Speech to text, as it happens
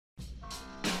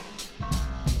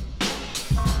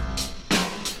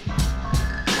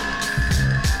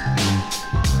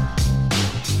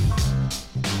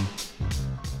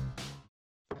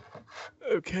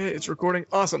Okay, it's recording.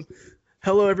 Awesome.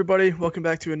 Hello, everybody. Welcome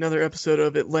back to another episode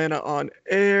of Atlanta on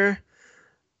Air.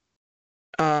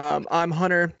 I'm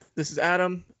Hunter. This is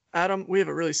Adam. Adam, we have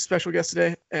a really special guest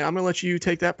today, and I'm going to let you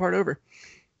take that part over.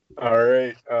 All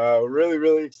right.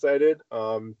 Really excited.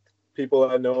 People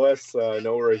that know us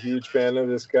know we're a huge fan of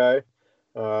this guy.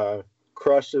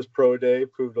 Crushed his pro day,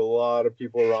 proved a lot of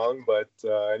people wrong, but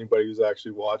anybody who's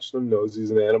actually watched him knows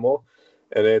he's an animal.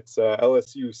 And it's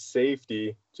LSU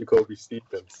safety, Jacoby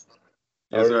Stevens.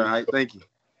 Yes, sir. Hi, thank you.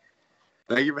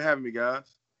 Thank you for having me,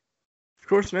 guys. Of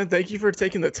course, man. Thank you for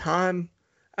taking the time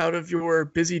out of your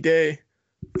busy day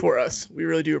for us. We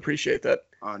really do appreciate that.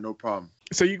 No problem.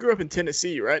 So you grew up in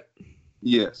Tennessee, right?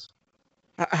 Yes.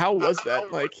 How was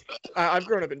that? Like, I've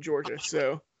grown up in Georgia,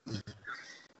 so.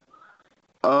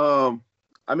 I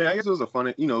mean, I guess it was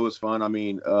it was fun. I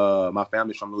mean, my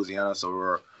family's from Louisiana, so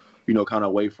we're, kind of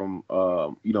away from,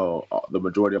 the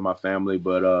majority of my family.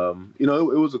 But, it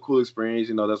was a cool experience.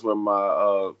 That's where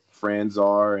my friends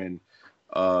are. And,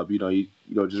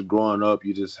 just growing up,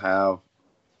 you just have,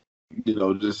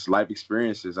 just life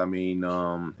experiences. I mean,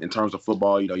 in terms of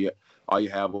football, all you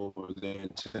have over there in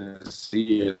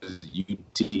Tennessee is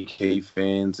UTK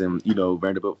fans and,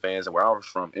 Vanderbilt fans, and where I was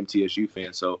from, MTSU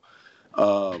fans. So,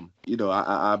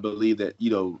 I believe that,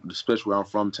 especially where I'm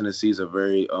from, Tennessee is a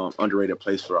very underrated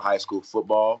place for high school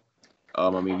football. I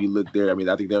mean, if you look there,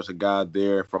 I think there's a guy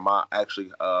there from my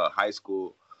high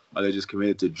school that just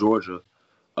committed to Georgia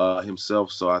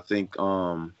himself. So I think,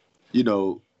 I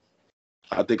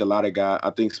think a lot of guys,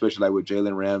 especially like with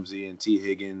Jalen Ramsey and T.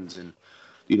 Higgins and,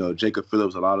 Jacob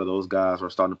Phillips, a lot of those guys are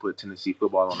starting to put Tennessee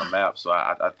football on the map. So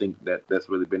I think that's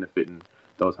really benefiting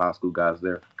those high school guys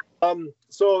there.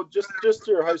 So just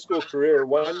your high school career,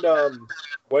 when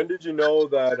did you know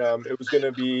that it was going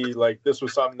to be like this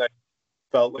was something that you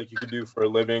felt like you could do for a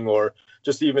living, or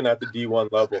just even at the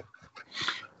D1 level?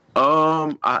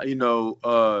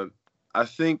 I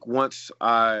think once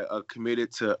I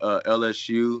committed to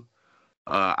LSU,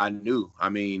 I knew. I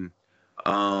mean,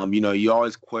 you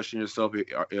always question yourself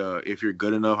if you're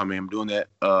good enough. I mean, I'm doing that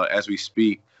as we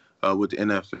speak with the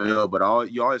NFL,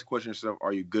 but you always question yourself,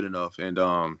 are you good enough? And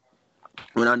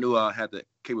when I knew I had the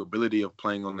capability of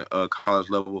playing on the college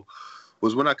level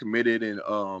was when I committed and,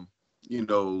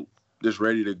 just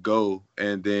ready to go.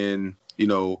 And then,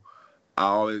 I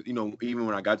always, even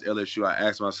when I got to LSU, I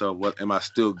asked myself, what am I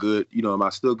still good? Am I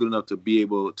still good enough to be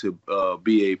able to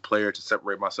be a player to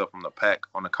separate myself from the pack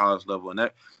on the college level? And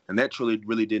that truly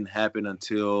really didn't happen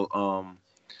until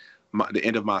the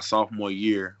end of my sophomore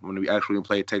year when we actually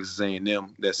played Texas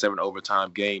A&M, that 7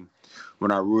 overtime game,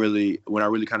 when I really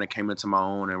kind of came into my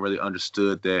own and really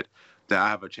understood that I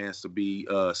have a chance to be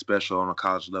special on a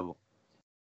college level.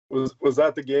 Was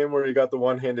that the game where you got the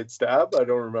one-handed stab? I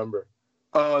don't remember.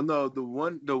 No, the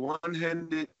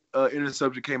one-handed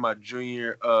interception came my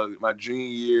junior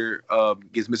year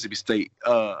against Mississippi State.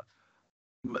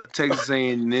 Texas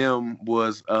A&M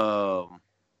was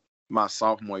my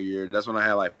sophomore year. That's when I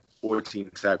had like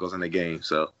 14 tackles in the game.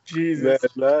 So Jesus,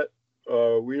 man,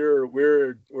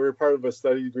 we're part of a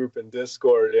study group in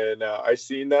Discord, and I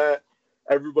seen that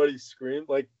everybody screamed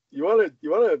like. You want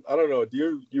to. I don't know.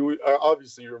 Do you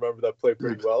obviously you remember that play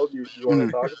pretty well? You want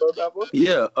to talk about that one?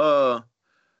 Yeah.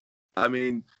 I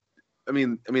mean,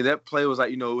 that play was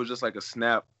like, it was just like a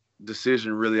snap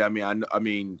decision, really. I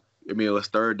mean, it was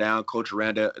third down. Coach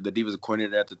Aranda, the defensive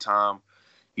coordinator at the time,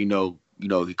 he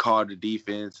called the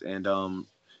defense, and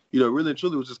really and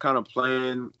truly was just kind of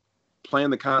playing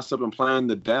the concept and playing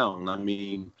the down. I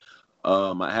mean,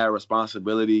 I had a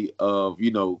responsibility of,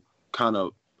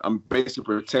 I'm basically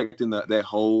protecting that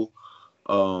hole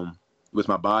with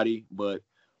my body, but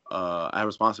I have a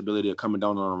responsibility of coming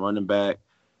down on a running back,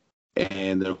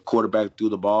 and the quarterback threw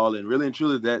the ball. And really and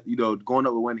truly that, going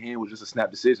up with one hand was just a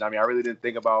snap decision. I mean, I really didn't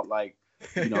think about like,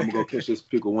 I'm going to go catch this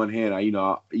pick with one hand.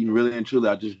 Really and truly,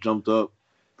 I just jumped up,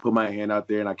 put my hand out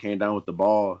there, and I came down with the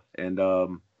ball. And,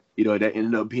 that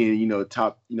ended up being,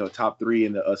 top 3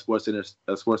 in the Sports Center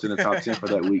top 10 for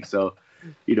that week. So,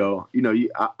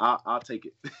 I'll take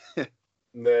it.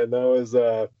 Man,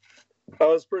 that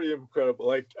was pretty incredible.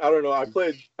 Like, I don't know. I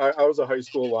was a high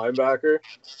school linebacker,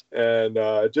 and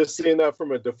just seeing that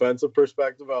from a defensive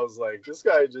perspective, I was like, this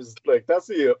guy just like that's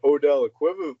the Odell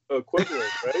equivalent,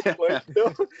 right? Like,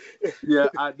 Yeah,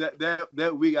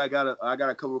 that week I got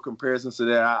a couple of comparisons to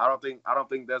that. I don't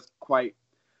think that's quite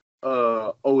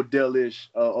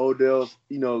Odell-ish. Odell's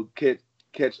catch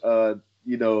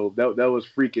that was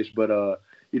freakish, but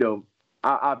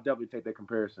I'll definitely take that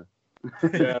comparison.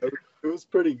 Yeah, it was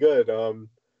pretty good.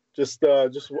 Just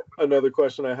another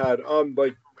question I had.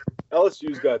 Like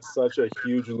LSU's got such a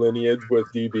huge lineage with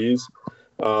DBs.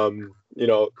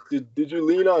 Did you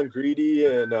lean on Greedy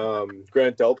and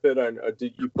Grant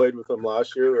Delpit? You played with them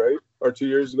last year, right? Or 2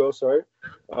 years ago, sorry.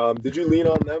 Did you lean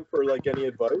on them for like any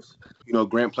advice?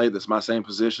 Grant played my same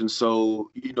position, so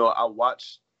I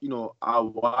watched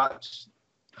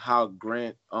how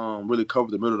Grant really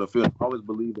covered the middle of the field. I always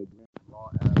believe that Grant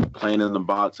playing in the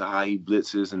box, how he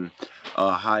blitzes and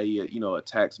how he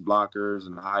attacks blockers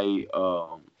and how he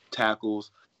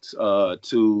tackles to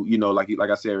like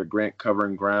I said, Grant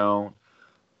covering ground.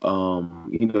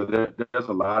 There's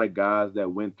a lot of guys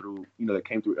that went through, that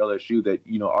came through LSU that,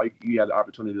 you had the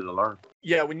opportunity to learn.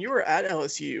 Yeah, when you were at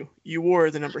LSU, you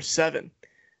wore the number 7,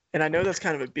 and I know that's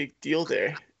kind of a big deal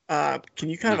there. Can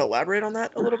you kind of elaborate on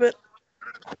that a little bit?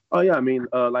 Oh, yeah. I mean,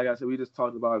 like I said, we just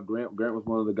talked about Grant. Grant was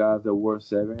one of the guys that wore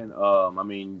 7. I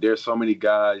mean, there's so many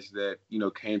guys that,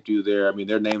 came through there. I mean,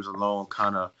 their names alone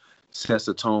kind of sets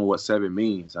the tone what 7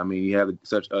 means. I mean, you have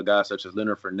such a guy such as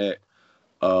Leonard Fournette.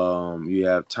 You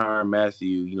have Tyrann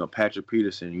Mathieu, Patrick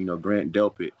Peterson, Grant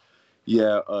Delpit.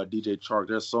 Yeah, DJ Chark.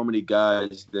 There's so many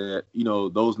guys that,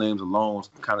 those names alone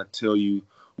kind of tell you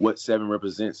what 7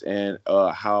 represents and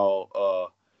how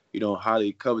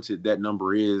highly coveted that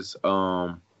number is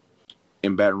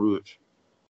in Baton Rouge.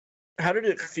 How did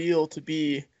it feel to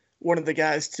be one of the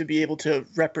guys to be able to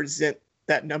represent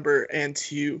that number and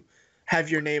to have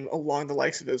your name along the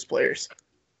likes of those players?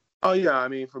 Oh, yeah. I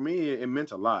mean, for me, it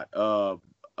meant a lot.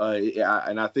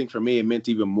 And I think for me, it meant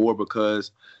even more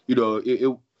because,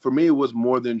 for me, it was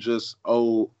more than just,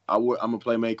 I'm a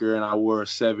playmaker and I wore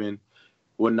 7,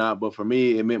 whatnot. But for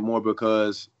me, it meant more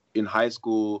because in high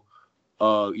school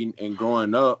and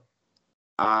growing up,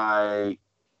 I,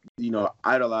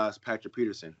 idolized Patrick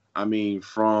Peterson. I mean,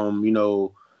 from,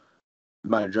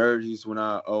 my jerseys what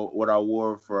I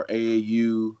wore for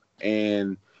AAU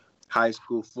and high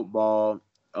school football,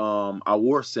 I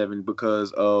wore 7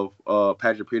 because of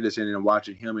Patrick Peterson and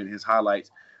watching him and his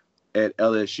highlights at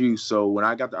LSU. So when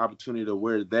I got the opportunity to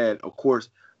wear that, of course,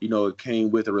 it came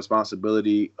with the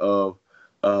responsibility of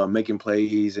making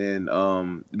plays and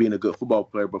being a good football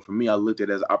player. But for me, I looked at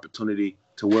it as an opportunity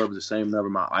to wear the same number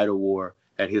my idol wore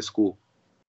at his school.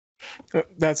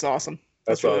 That's awesome.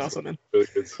 That's really awesome, man. Really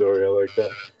good story. I like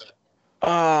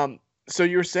that. So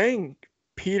you were saying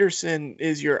Peterson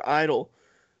is your idol.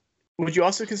 Would you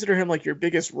also consider him like your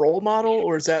biggest role model,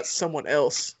 or is that someone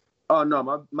else? Oh,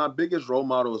 no, my biggest role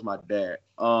model is my dad.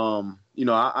 I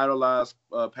idolize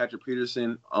Patrick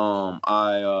Peterson.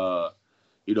 I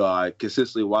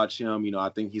consistently watch him. I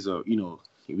think he's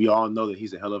we all know that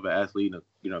he's a hell of an athlete and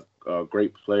a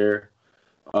great player.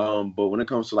 But when it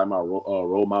comes to like my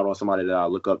role model, somebody that I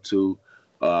look up to,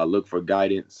 look for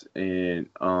guidance and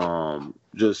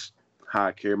just how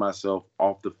I carry myself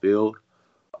off the field,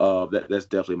 that's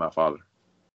definitely my father.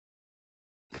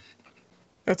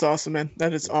 That's awesome, man.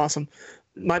 That is awesome.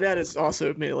 My dad has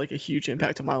also made like a huge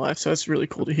impact on my life, so that's really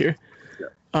cool to hear.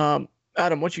 Yeah.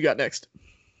 Adam, what you got next?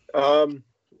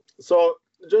 So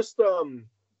just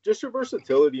your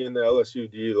versatility in the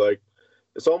LSU D, like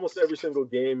it's almost every single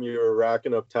game you're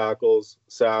racking up tackles,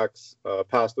 sacks,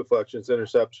 pass deflections,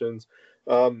 interceptions.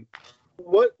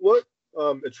 What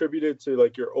attributed to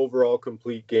like your overall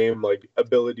complete game, like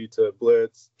ability to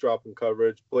blitz, drop in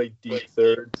coverage, play deep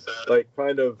third, like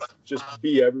kind of just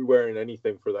be everywhere and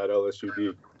anything for that LSU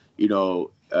D?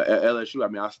 At LSU, I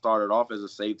mean, I started off as a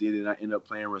safety, and then I ended up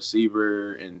playing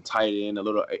receiver and tight end, a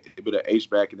bit of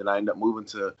H-back, and then I ended up moving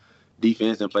to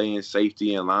defense and playing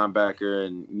safety and linebacker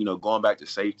and, going back to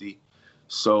safety.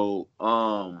 So,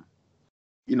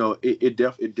 it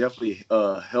definitely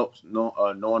helps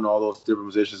knowing all those different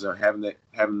positions and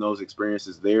having those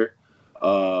experiences there.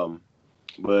 But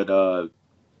like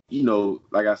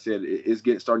I said, it's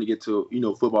starting to get to,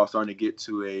 football starting to get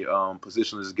to a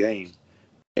positionless game.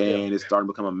 And it's starting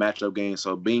to become a matchup game.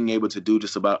 So being able to do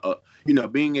just about,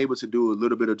 being able to do a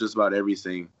little bit of just about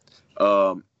everything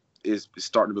is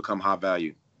starting to become high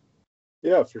value.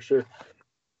 Yeah, for sure.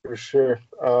 For sure.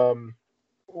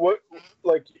 What,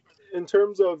 like, in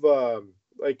terms of, I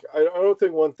don't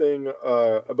think one thing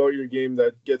about your game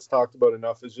that gets talked about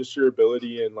enough is just your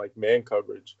ability in, like, man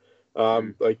coverage.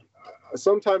 Like,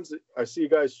 sometimes I see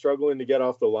guys struggling to get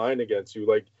off the line against you.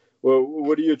 Like, well,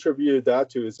 what do you attribute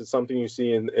that to? Is it something you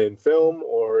see in film,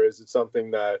 or is it something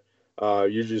that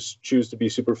you just choose to be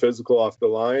super physical off the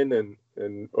line, and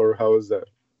or how is that?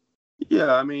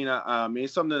 Yeah, I mean,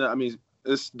 it's something that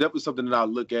it's definitely something that I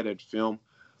look at film.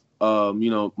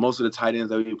 Most of the tight ends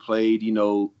that we played,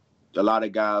 a lot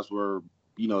of guys were,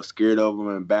 scared of them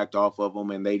and backed off of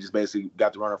them, and they just basically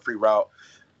got to run a free route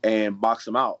and box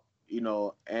them out.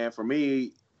 And for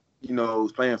me,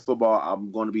 playing football,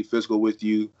 I'm going to be physical with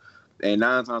you. And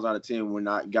 9 times out of 10, when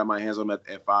I got my hands on them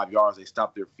at 5 yards, they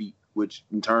stop their feet, which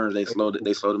in turn they slow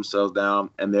themselves down,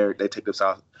 and they take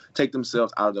themselves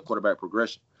out of the quarterback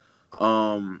progression.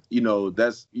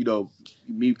 That's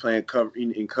me playing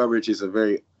in coverage is a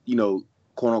very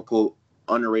quote unquote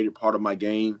underrated part of my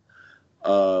game.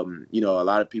 A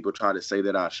lot of people try to say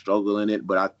that I struggle in it,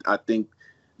 but I think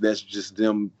that's just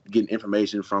them getting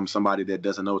information from somebody that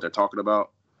doesn't know what they're talking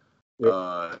about.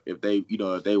 Yep. If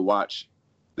they watch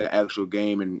the actual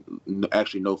game and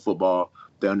actually know football,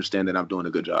 they understand that I'm doing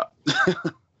a good job.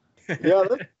 Yeah,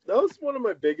 that was one of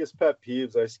my biggest pet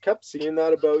peeves. I kept seeing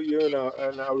that about you,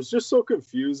 and I was just so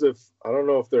confused. I don't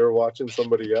know if they were watching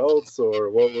somebody else or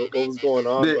what was going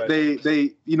on.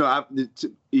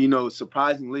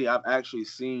 Surprisingly, I've actually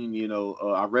seen,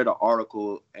 I read an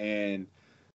article, and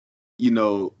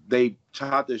they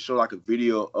tried to show like a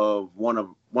video of one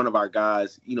of our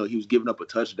guys. He was giving up a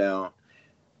touchdown,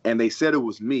 and they said it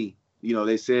was me.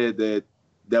 They said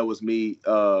that was me.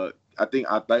 I think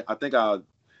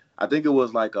it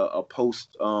was like a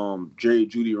post Jerry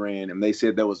Jeudy ran, and they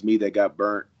said that was me that got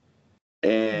burnt.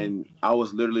 And I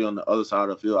was literally on the other side of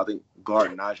the field. I think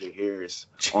guarding Najee Harris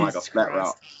on like a flat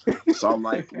route. So I'm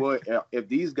like, well, if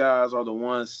these guys are the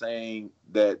ones saying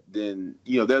that, then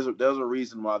there's a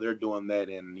reason why they're doing that,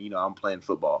 and I'm playing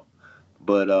football.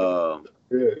 But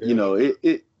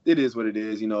it is what it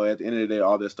is. At the end of the day,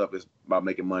 all this stuff is about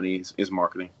making money. It's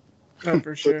marketing. Oh,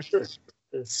 for sure.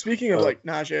 Speaking of like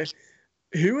Najee,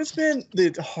 who has been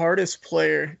the hardest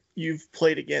player you've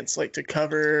played against, like to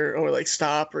cover or like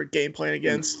stop or game plan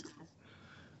against?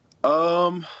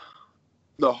 The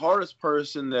hardest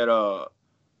person that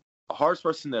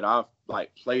I've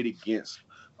like played against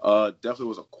definitely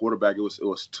was a quarterback. It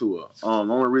was Tua. The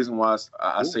only reason why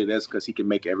I say that's because he can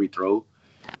make every throw,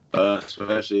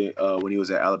 especially when he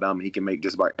was at Alabama. He can make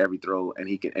just about every throw, and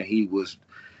he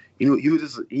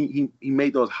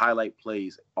made those highlight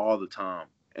plays all the time.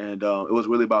 And it was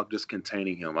really about just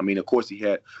containing him. I mean, of course, he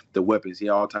had the weapons. He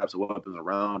had all types of weapons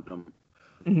around him.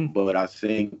 Mm-hmm. But I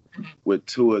think with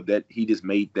Tua, that he just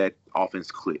made that offense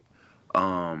click.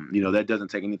 That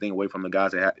doesn't take anything away from the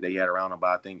guys that he had around him. But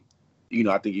I think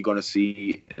you're going to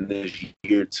see in this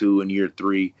year 2 and year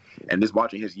 3, and just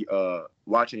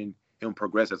watching him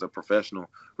progress as a professional,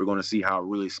 we're going to see how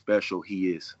really special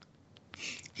he is.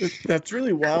 That's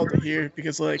really wild to hear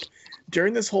because, like,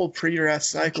 during this whole pre-draft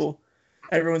cycle,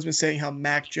 everyone's been saying how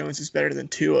Mac Jones is better than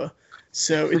Tua.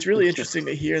 So it's really interesting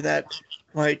to hear that,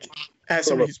 like, as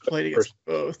someone who's played against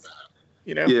both,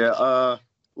 Yeah.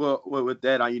 Well, with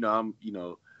that,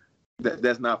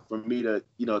 that's not for me to,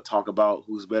 talk about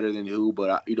who's better than who.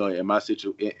 But in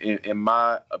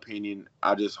my opinion,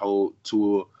 I just hold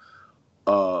Tua.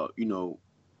 I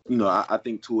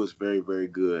think Tua is very, very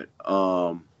good.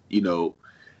 And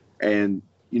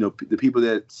the people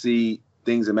that see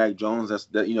things in Mac Jones,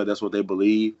 that's what they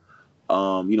believe.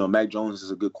 Mac Jones is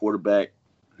a good quarterback.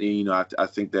 And, I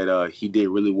think that he did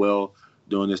really well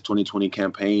during this 2020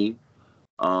 campaign.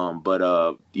 But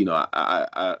I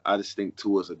just think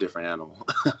Tua is a different animal.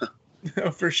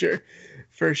 Oh, for sure.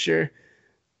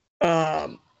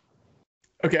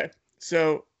 Okay,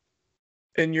 so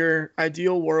in your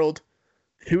ideal world,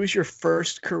 who is your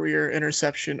first career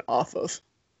interception off of?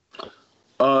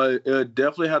 It would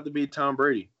definitely have to be Tom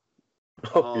Brady.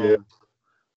 Yeah.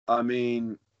 I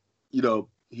mean,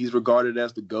 he's regarded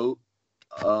as the GOAT.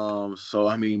 So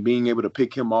I mean, being able to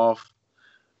pick him off,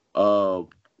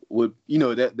 would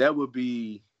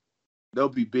be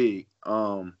big.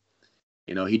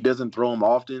 He doesn't throw them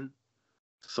often,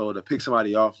 so to pick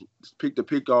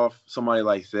off somebody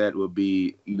like that would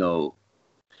be,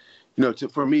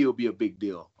 for me it would be a big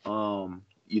deal. I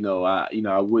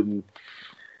wouldn't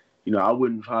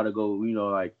try to go,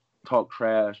 like talk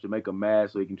trash to make him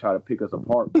mad so he can try to pick us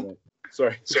apart. But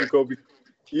Sorry, Kobe.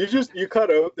 You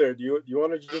cut out there. Do you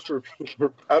want to just repeat?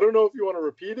 I don't know if you want to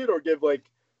repeat it or give like.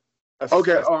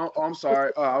 Okay. I'm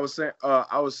sorry. I was saying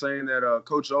that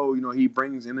Coach O, he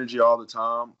brings energy all the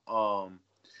time.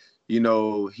 He's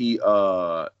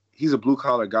a blue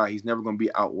collar guy. He's never going to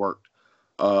be outworked.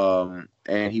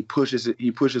 And he pushes us.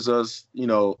 He pushes us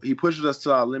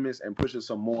to our limits and pushes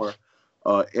some more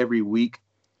every week.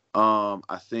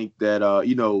 I think that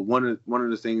one of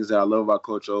the things that I love about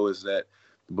Coach O is that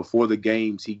before the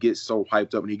games he gets so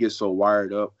hyped up and he gets so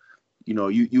wired up.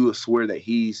 You would swear that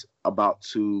he's about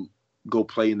to go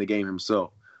play in the game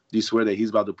himself. You swear that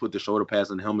he's about to put the shoulder pads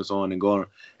and helmets on and go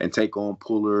and take on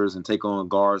pullers and take on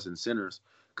guards and centers,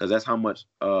 because that's how much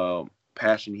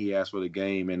passion he has for the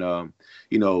game. And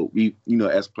we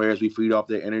as players, we feed off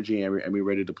their energy and we're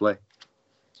ready to play.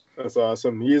 That's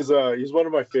awesome. He's one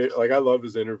of my favorite. Like, I love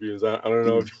his interviews. I don't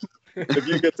know if if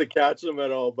you get to catch him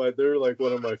at all, but they're like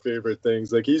one of my favorite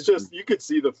things. Like he's just, you could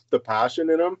see the passion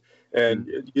in him,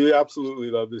 and you absolutely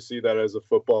love to see that as a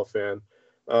football fan.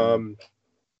 How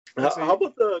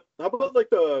about like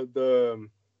the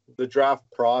draft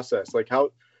process? Like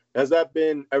how has that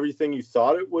been everything you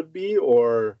thought it would be,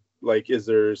 or like is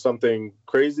there something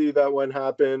crazy that went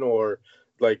happen, or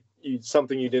like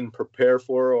something you didn't prepare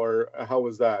for, or how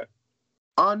was that?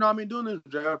 No, I mean, during the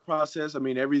draft process, I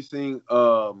mean, everything,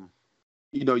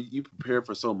 you prepare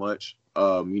for so much.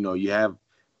 You have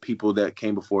people that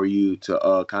came before you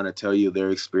to kind of tell you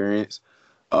their experience.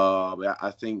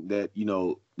 I think that,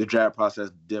 the draft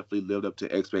process definitely lived up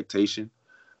to expectation.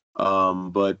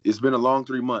 But it's been a long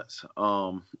 3 months.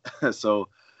 So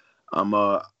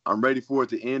I'm ready for it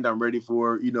to end. I'm ready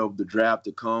for, the draft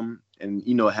to come and,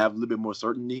 have a little bit more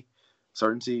certainty.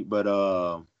 But,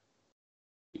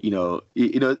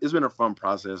 it's been a fun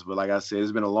process, but like I said,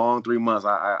 it's been a long 3 months.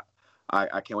 I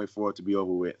can't wait for it to be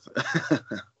over with.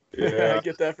 Yeah, I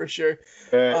get that for sure.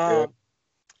 Yeah.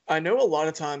 I know a lot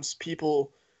of times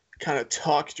people kind of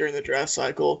talk during the draft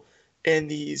cycle,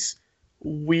 and these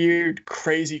weird,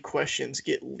 crazy questions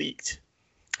get leaked.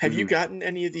 Have you gotten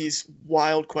any of these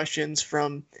wild questions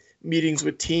from meetings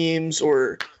with teams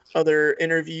or other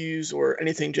interviews or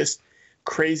anything just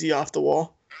crazy off the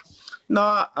wall?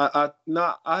 No, I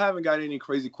haven't got any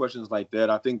crazy questions like that.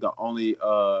 I think the only,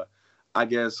 I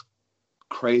guess,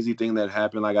 crazy thing that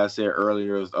happened, like I said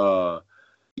earlier, is, I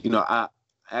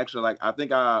actually, like, I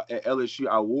think at LSU,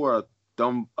 I wore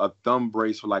a thumb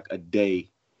brace for like a day,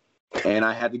 and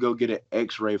I had to go get an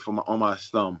X-ray on my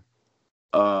thumb,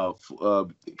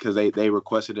 because they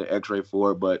requested an X-ray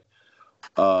for it. But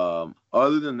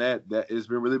other than that, it's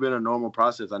really been a normal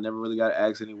process. I never really got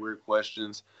asked any weird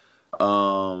questions.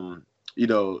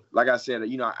 Like I said,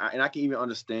 and I can even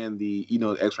understand the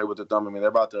X-ray with the thumb. I mean, they're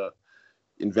about to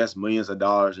invest millions of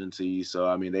dollars into you, so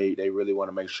I mean, they really want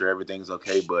to make sure everything's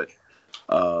okay. But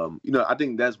I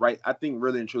think that's right. I think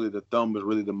really and truly, the thumb is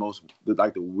really the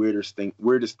weirdest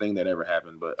thing that ever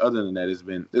happened. But other than that, it's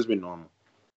been normal.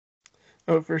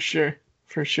 Oh, for sure.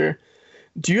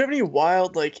 Do you have any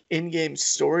wild, like, in-game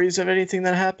stories of anything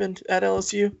that happened at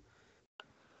LSU?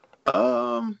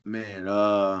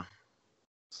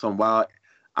 Some wild.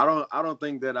 I don't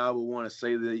think that I would want to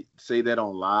say that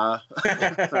on live.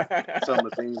 Some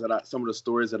of the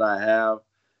stories that I have,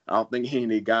 I don't think any of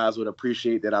the guys would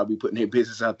appreciate that I'll be putting their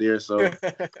business out there. So,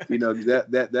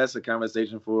 that's a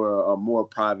conversation for a more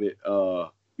private,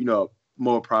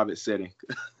 setting.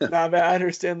 Nah, man, I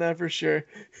understand that for sure.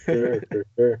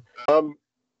 Sure.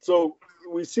 So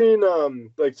we've seen, how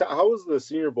was the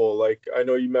Senior Bowl? Like, I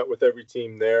know you met with every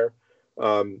team there.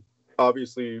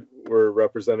 Obviously, we're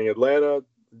representing Atlanta.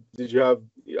 Did you have?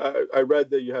 I read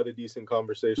that you had a decent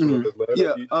conversation with Atlanta.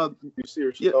 Yeah. You see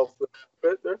yourself a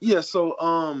bit there? Yeah. So,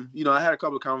 I had a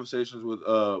couple of conversations with.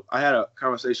 I had a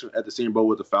conversation at the Senior Bowl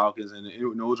with the Falcons, and it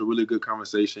was a really good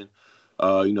conversation.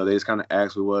 They just kind of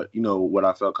asked me what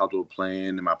I felt comfortable playing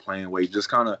and my playing weight, just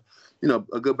kind of,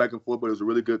 a good back and forth. But it was a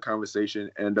really good conversation,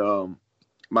 and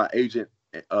my agent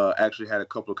actually had a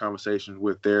couple of conversations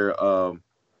with their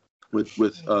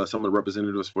with some of the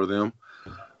representatives for them.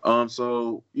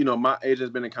 So, my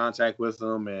agent's been in contact with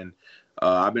them, and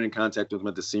I've been in contact with them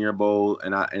at the Senior Bowl,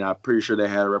 and I'm pretty sure they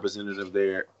had a representative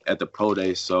there at the Pro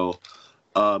Day. So,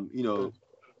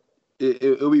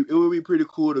 it would be pretty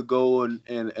cool to go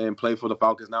and play for the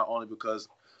Falcons, not only because,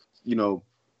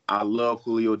 I love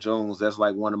Julio Jones. That's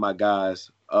like one of my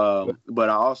guys. But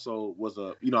I also was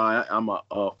I'm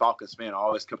a Falcons fan. I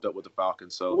always kept up with the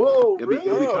Falcons. So it'd be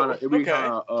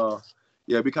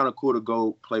kind of cool to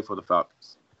go play for the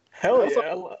Falcons. Hell yeah.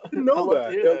 I didn't know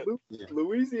that.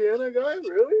 Louisiana guy,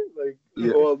 really?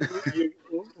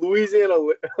 Louisiana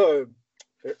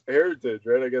heritage,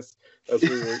 right? I guess that's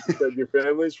where you said your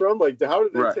family's from. Like, how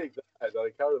did they take that?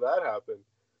 Like, how did that happen?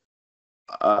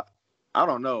 I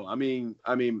don't know. I mean,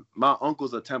 my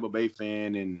uncle's a Tampa Bay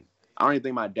fan, and I don't even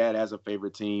think my dad has a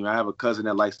favorite team. I have a cousin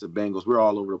that likes the Bengals. We're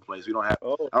all over the place. We don't have.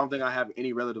 I don't think I have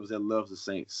any relatives that loves the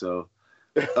Saints. So,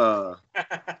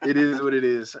 it is what it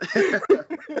is.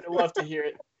 You'll love to hear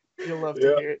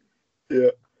it. Yeah.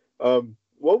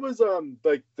 What was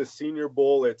like the Senior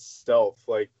Bowl itself,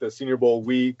 like the Senior Bowl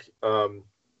week?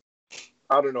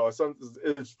 I don't know.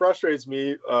 It frustrates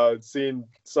me seeing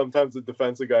sometimes the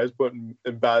defensive guys put in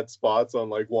bad spots on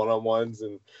like one-on-ones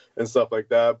and stuff like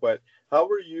that. But how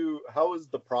was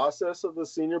the process of the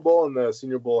Senior Bowl and the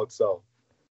Senior Bowl itself?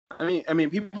 I mean,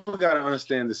 people got to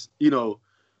understand this. The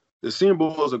Senior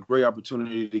Bowl is a great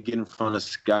opportunity to get in front of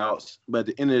scouts, but at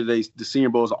the end of the day, the Senior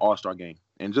Bowl is an all-star game,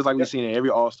 And just like we've seen in every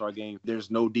All-Star game,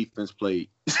 there's no defense played.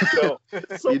 No,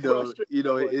 it's so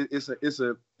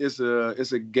frustrating.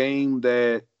 It's a game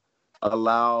that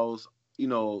allows,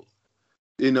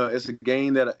 it's a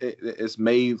game that it's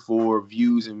made for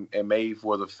views and made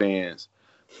for the fans.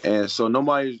 And so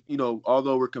nobody's,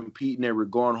 although we're competing and we're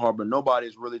going hard, but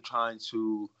nobody's really trying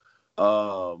to,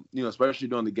 especially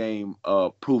during the game,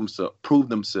 prove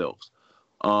themselves.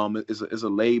 It's a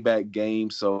laid back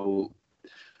game, so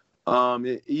I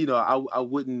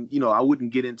wouldn't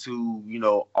get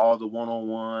into all the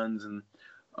one-on-ones and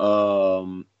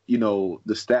the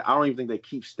stat. I don't even think they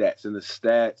keep stats and the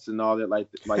stats and all that like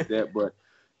that. But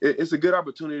it's a good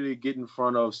opportunity to get in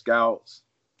front of scouts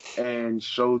and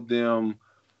show them,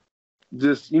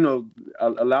 just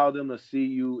allow them to see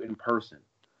you in person.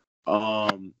 I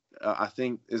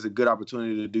think it's a good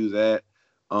opportunity to do that.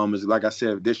 Like I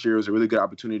said, this year was a really good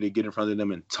opportunity to get in front of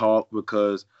them and talk,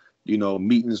 because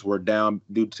meetings were down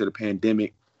due to the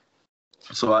pandemic.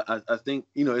 So I think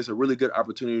it's a really good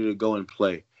opportunity to go and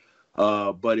play.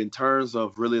 But in terms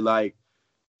of really, like,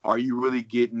 are you really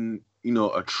getting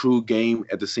a true game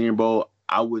at the Senior Bowl?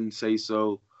 I wouldn't say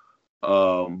so.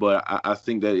 But I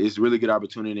think that it's a really good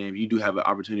opportunity, and if you do have an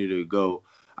opportunity to go,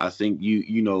 I think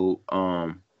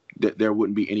that there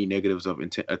wouldn't be any negatives of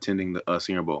attending the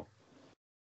Senior Bowl.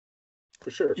 For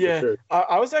sure. Yeah, for sure.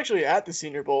 I was actually at the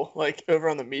Senior Bowl, like over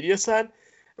on the media side,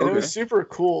 and It was super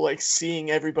cool, like seeing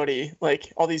everybody,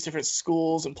 like all these different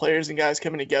schools and players and guys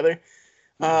coming together.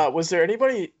 Was there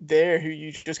anybody there who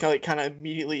you just kind of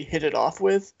immediately hit it off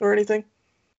with or anything?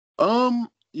 I'm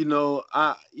a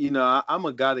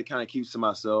guy that kind of keeps to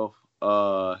myself.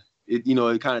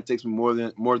 It kind of takes me more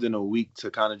than a week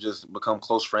to kind of just become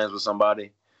close friends with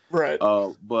somebody. Right.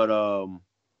 I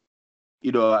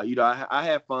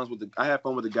had fun with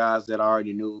the guys that I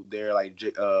already knew there, like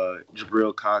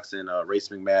Jabril Cox and Race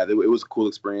McMath. It was a cool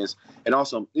experience, and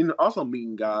also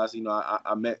meeting guys.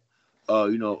 I met,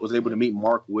 was able to meet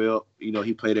Mark Will.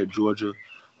 He played at Georgia.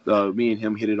 Me and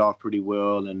him hit it off pretty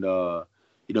well, and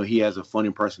he has a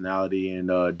funny personality. And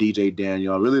DJ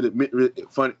Daniel, really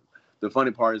fun. The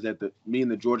funny part is that me and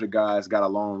the Georgia guys got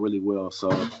along really well, so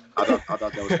I thought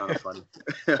that was kind of funny.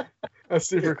 That's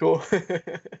super cool.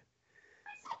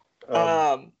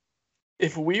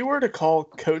 If we were to call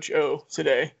Coach O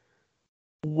today,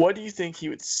 what do you think he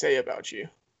would say about you?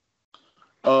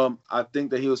 I think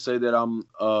that he would say that I'm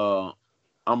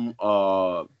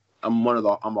a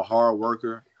hard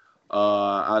worker.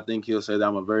 I think he'll say that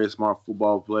I'm a very smart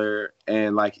football player,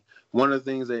 and like one of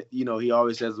the things that he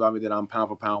always says about me, that I'm pound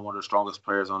for pound one of the strongest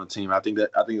players on the team. I think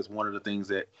it's one of the things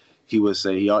that he would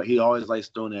say. He always likes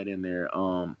throwing that in there.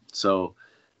 So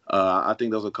I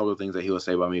think those are a couple of things that he would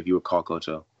say about me if you would call Coach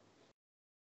O.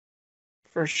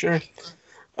 For sure.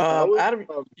 Adam,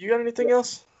 you got anything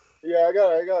else? Yeah, I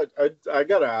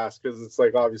gotta ask, because it's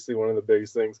like obviously one of the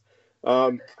biggest things.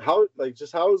 How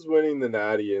is winning the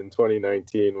Natty in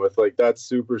 2019 with like that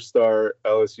superstar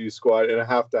LSU squad? And I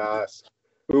have to ask,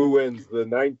 who wins, the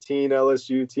 19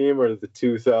 LSU team or the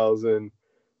 2000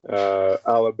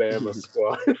 Alabama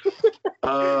squad?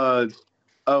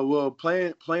 Well,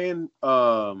 playing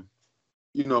for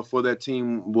that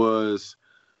team was,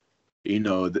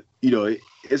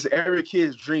 it's every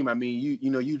kid's dream. I mean,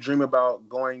 you dream about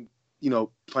going,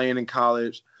 playing in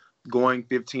college, going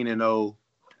 15-0,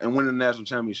 and winning the national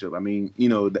championship. I mean,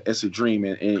 it's a dream,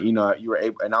 and you were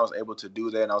able, and I was able to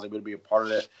do that, and I was able to be a part of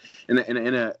that, and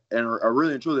a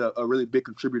really and truly a really big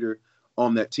contributor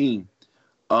on that team.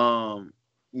 For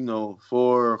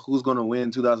who's going to win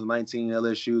 2019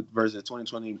 LSU versus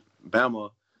 2020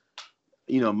 Bama,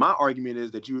 my argument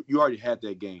is that you already had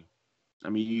that game.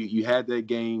 I mean, you had that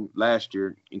game last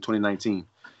year in 2019,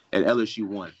 and LSU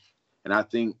won. And I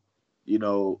think,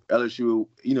 LSU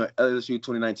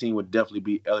 2019 would definitely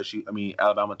be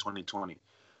Alabama 2020.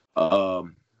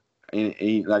 And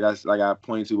like I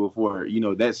pointed to before,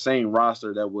 that same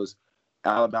roster that was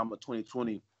Alabama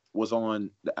 2020 was on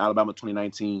the Alabama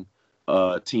 2019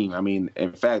 team. I mean,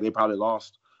 in fact, they probably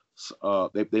lost.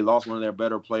 They lost one of their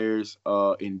better players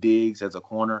in Diggs as a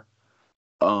corner.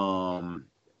 I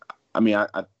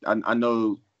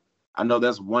know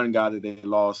that's one guy that they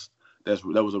lost.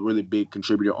 That was a really big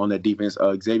contributor on that defense.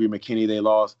 Xavier McKinney they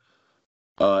lost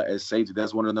as safety.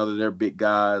 That's one of their big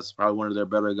guys, probably one of their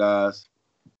better guys.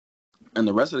 And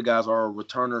the rest of the guys are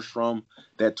returners from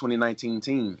that 2019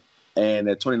 team, and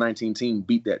that 2019 team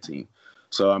beat that team.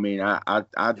 So I mean, I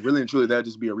really and truly that'll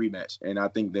just be a rematch, and I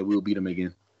think that we'll beat them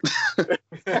again.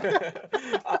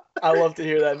 I love to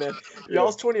hear that, man.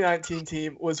 Y'all's 2019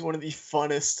 team was one of the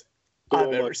funnest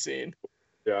I've ever seen.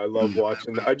 Yeah, I love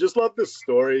watching that. I just love the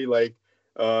story. Like,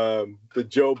 the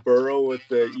Joe Burrow with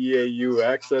the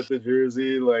EAUX at the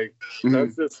jersey. Like,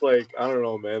 that's just like, I don't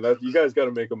know, man. That you guys got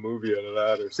to make a movie out of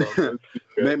that or something.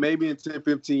 Maybe in 10,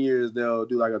 15 years they'll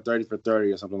do like a 30 for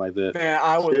 30 or something like that. Man,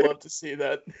 I would love to see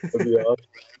that.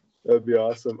 That'd be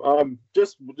awesome.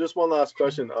 Just one last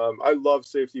question. I love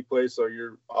safety play, so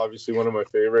you're obviously one of my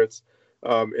favorites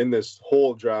in this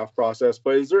whole draft process.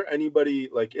 But is there anybody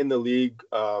like in the league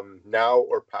now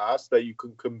or past that you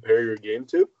could compare your game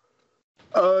to?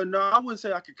 No, I wouldn't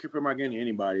say I could compare my game to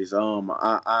anybody's.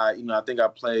 I think I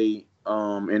play,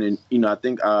 and then, I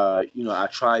think, I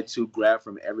try to grab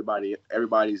from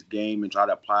everybody's game and try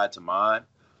to apply it to mine.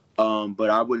 But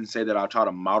I wouldn't say that I try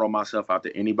to model myself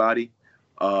after anybody.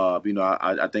 I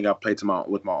think I play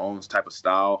with my own type of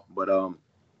style. But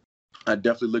I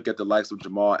definitely look at the likes of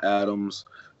Jamal Adams,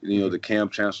 the Cam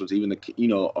Chancellors, even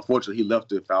unfortunately he left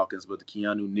the Falcons, but the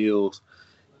Keanu Neals.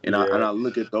 And I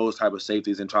look at those type of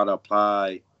safeties and try to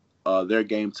apply their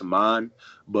game to mine.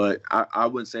 But I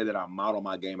wouldn't say that I model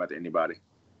my game after anybody.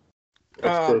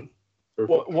 Well,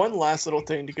 one last little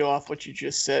thing to go off what you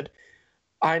just said.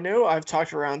 I know I've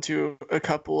talked around to a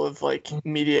couple of like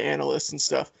media analysts and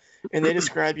stuff, and they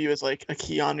describe you as like a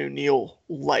Keanu Neal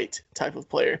light type of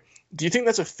player. Do you think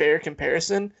that's a fair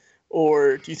comparison,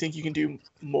 or do you think you can do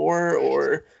more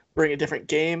or bring a different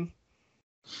game?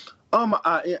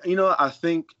 I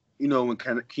think, when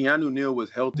Keanu Neal was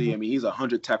healthy, he's a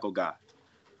 100 tackle guy.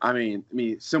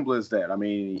 Simple as that.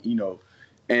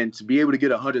 And to be able to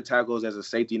get 100 tackles as a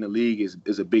safety in the league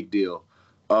is a big deal.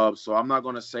 So I'm not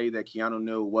going to say that Keanu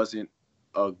Neal wasn't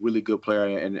a really good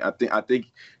player. And I think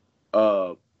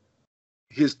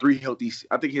his three healthy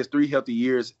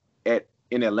years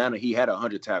in Atlanta, he had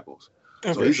 100 tackles.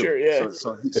 Oh, so for sure, yeah.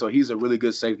 So he's a really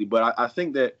good safety. But I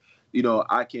think that,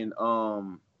 I can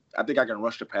I think I can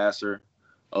rush the passer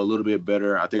a little bit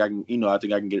better. I think I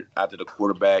can get after the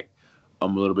quarterback a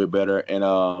little bit better. And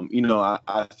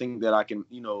I think that I can,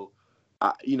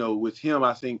 with him,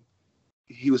 I think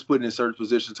he was put in certain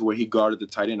positions to where he guarded the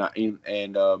tight end.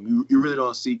 And you really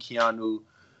don't see Keanu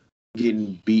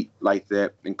getting beat like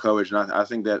that in coverage. And I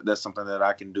think that that's something that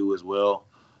I can do as well.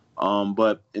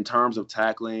 But in terms of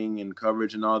tackling and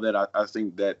coverage and all that, I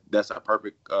think that that's a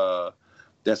perfect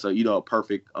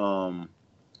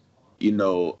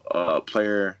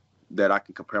player that I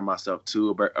can compare myself to,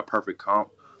 a perfect comp.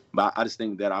 But I just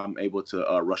think that I'm able to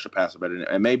rush the passer better.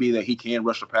 And maybe that he can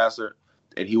rush the passer,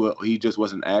 and he just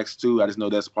wasn't asked to. I just know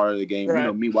that's part of the game.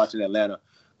 Right. Me watching Atlanta,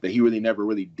 that he really never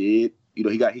really did.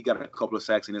 He got a couple of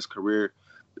sacks in his career.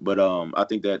 But I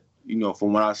think that,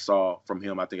 from what I saw from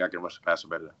him, I think I can rush the passer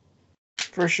better.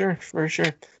 For sure.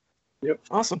 Yep.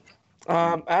 Awesome.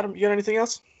 Adam, you got anything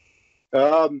else?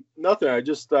 Nothing. I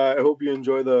just I hope you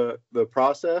enjoy the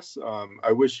process.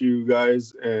 I wish you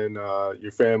guys and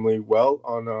your family well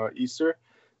on Easter,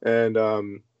 and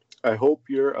I hope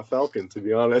you're a Falcon. To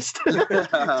be honest,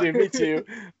 dude, me too.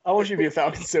 I want you to be a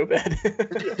Falcon so bad.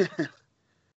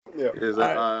 Yeah.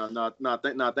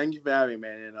 Thank you for having me,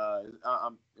 man, and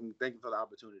I'm thank you for the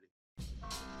opportunity.